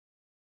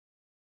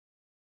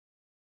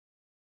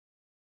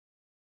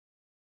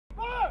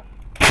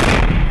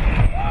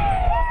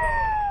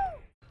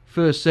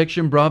1st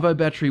Section Bravo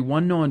Battery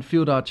 19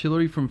 Field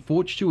Artillery from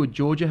Fort Stewart,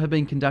 Georgia have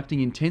been conducting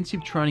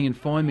intensive training and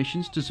fire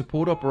missions to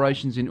support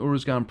operations in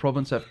Uruzgan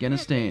Province,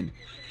 Afghanistan.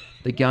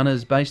 The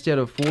gunners, based out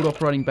of Forward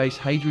Operating Base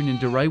Hadrian in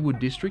Duraywood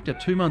District, are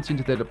 2 months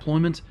into their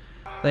deployment.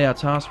 They are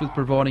tasked with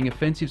providing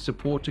offensive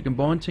support to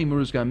Combined Team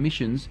Uruzgan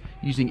missions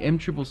using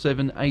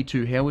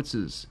M777's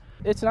howitzers.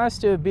 It's nice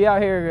to be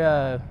out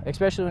here,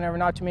 especially whenever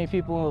not too many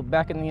people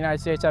back in the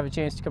United States have a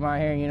chance to come out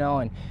here,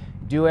 and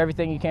do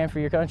everything you can for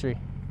your country.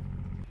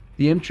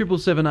 The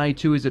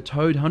M777's is a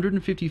towed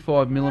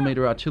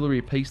 155mm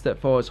artillery piece that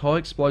fires high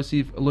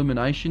explosive,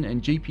 illumination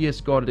and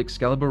GPS guided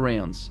Excalibur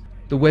rounds.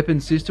 The weapon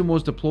system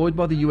was deployed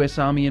by the US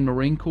Army and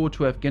Marine Corps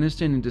to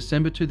Afghanistan in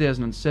December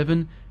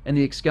 2007, and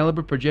the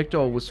Excalibur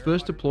projectile was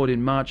first deployed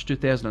in March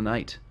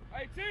 2008.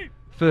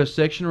 1st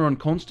Section are on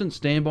constant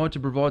standby to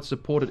provide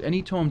support at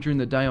any time during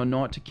the day or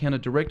night to counter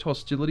direct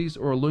hostilities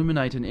or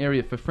illuminate an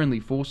area for friendly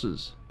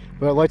forces.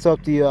 But it lights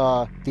up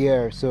the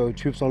air so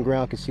troops on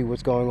ground can see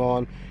what's going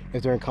on.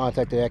 If they're in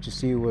contact, they actually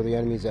see where the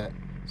enemy's at.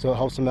 So it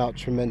helps them out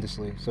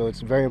tremendously. So it's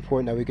very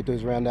important that we get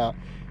those round out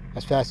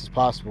as fast as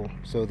possible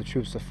so the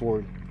troops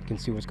forward can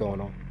see what's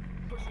going on.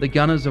 The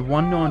gunners of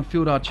 19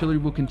 Field Artillery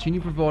will continue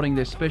providing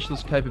their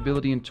specialist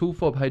capability until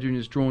FOB Hadrian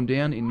is drawn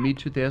down in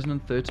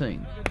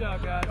mid-2013. Good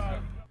job,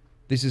 guys.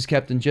 This is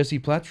Captain Jesse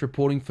Platts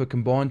reporting for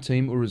Combined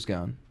Team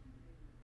Uruzgan.